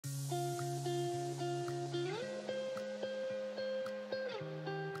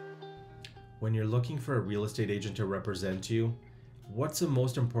When you're looking for a real estate agent to represent you, what's the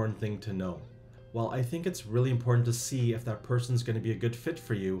most important thing to know? Well, I think it's really important to see if that person's going to be a good fit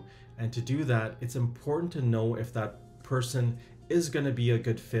for you. And to do that, it's important to know if that person is going to be a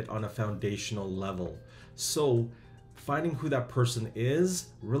good fit on a foundational level. So finding who that person is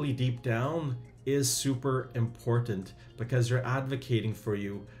really deep down is super important, because you're advocating for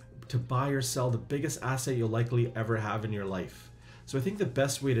you to buy or sell the biggest asset you'll likely ever have in your life. So I think the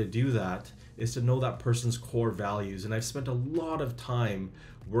best way to do that is to know that person's core values. And I've spent a lot of time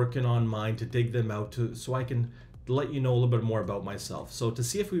working on mine to dig them out so I can let you know a little bit more about myself. So to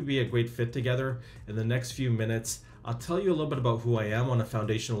see if we'd be a great fit together, in the next few minutes, I'll tell you a little bit about who I am on a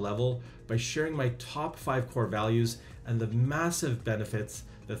foundational level by sharing my top 5 core values and the massive benefits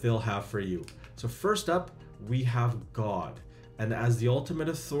that they'll have for you. So first up, we have God. And as the ultimate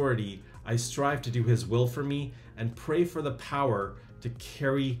authority, I strive to do His will for me and pray for the power to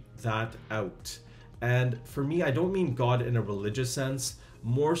carry that out. And for me, I don't mean God in a religious sense.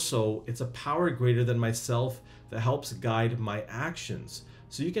 More so, it's a power greater than myself that helps guide my actions.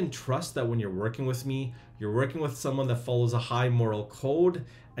 So you can trust that when you're working with me, you're working with someone that follows a high moral code,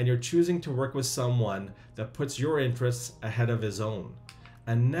 and you're choosing to work with someone that puts your interests ahead of his own.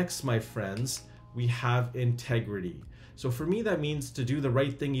 And next, my friends, we have integrity. So for me, that means to do the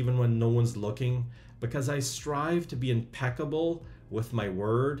right thing even when no one's looking, because I strive to be impeccable with my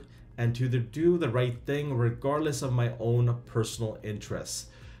word and to do the right thing regardless of my own personal interests.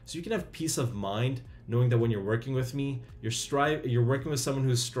 So you can have peace of mind knowing that when you're working with me, you're working with someone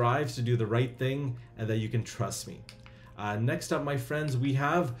who strives to do the right thing and that you can trust me. Next up, my friends, we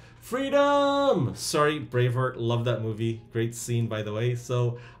have freedom. Sorry, Braveheart, love that movie. Great scene, by the way.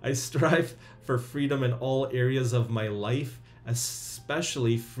 So I strive for freedom in all areas of my life,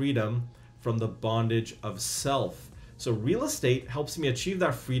 especially freedom from the bondage of self. So real estate helps me achieve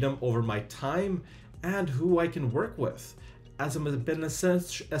that freedom over my time and who I can work with, as I've been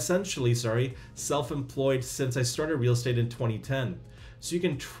essentially self-employed since I started real estate in 2010. So you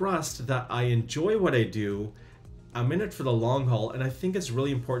can trust that I enjoy what I do. I'm in it for the long haul, and I think it's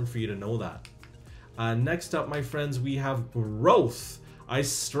really important for you to know that. Next up, my friends, we have growth. I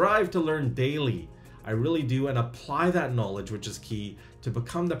strive to learn daily. I really do, and apply that knowledge, which is key, to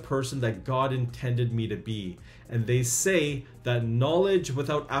become the person that God intended me to be. And they say that knowledge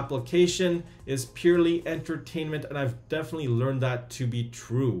without application is purely entertainment, and I've definitely learned that to be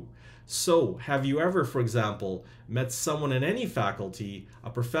true. So have you ever, for example, met someone in any faculty, a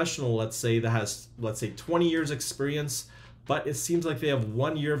professional, let's say, that has, 20 years experience, but it seems like they have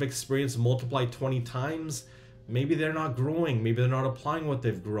 1 year of experience multiplied 20 times? Maybe they're not growing. Maybe they're not applying what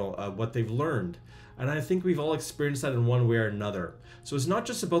they've learned. And I think we've all experienced that in one way or another. So it's not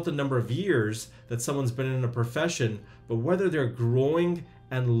just about the number of years that someone's been in a profession, but whether they're growing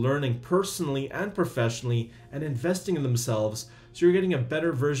and learning personally and professionally and investing in themselves, so you're getting a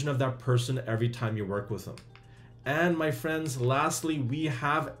better version of that person every time you work with them. And my friends, lastly, we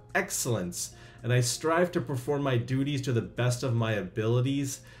have excellence. And I strive to perform my duties to the best of my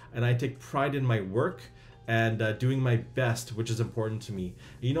abilities, and I take pride in my work and doing my best, which is important to me.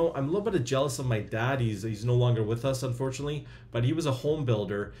 You know, I'm a little bit jealous of my dad. He's no longer with us, unfortunately, but he was a home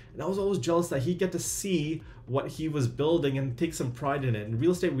builder, and I was always jealous that he'd get to see what he was building and take some pride in it. In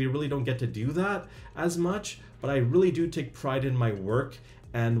real estate, we really don't get to do that as much, but I really do take pride in my work.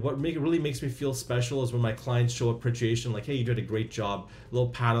 And what really makes me feel special is when my clients show appreciation, like, hey, you did a great job, a little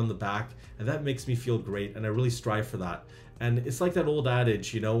pat on the back, and that makes me feel great, and I really strive for that. And it's like that old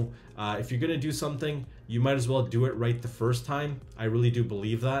adage, you know, if you're gonna do something, you might as well do it right the first time. I really do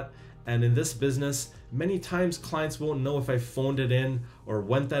believe that. And in this business, many times clients won't know if I phoned it in or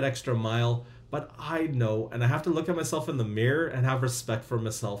went that extra mile, but I know, and I have to look at myself in the mirror and have respect for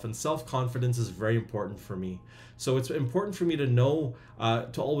myself, and self-confidence is very important for me. So it's important for me to know,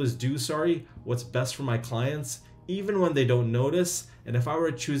 to always do, what's best for my clients, even when they don't notice. And if I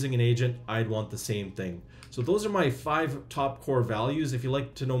were choosing an agent, I'd want the same thing. So those are my 5 top core values. If you'd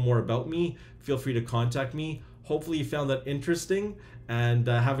like to know more about me, feel free to contact me. Hopefully you found that interesting, and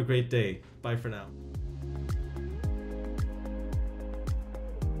have a great day. Bye for now.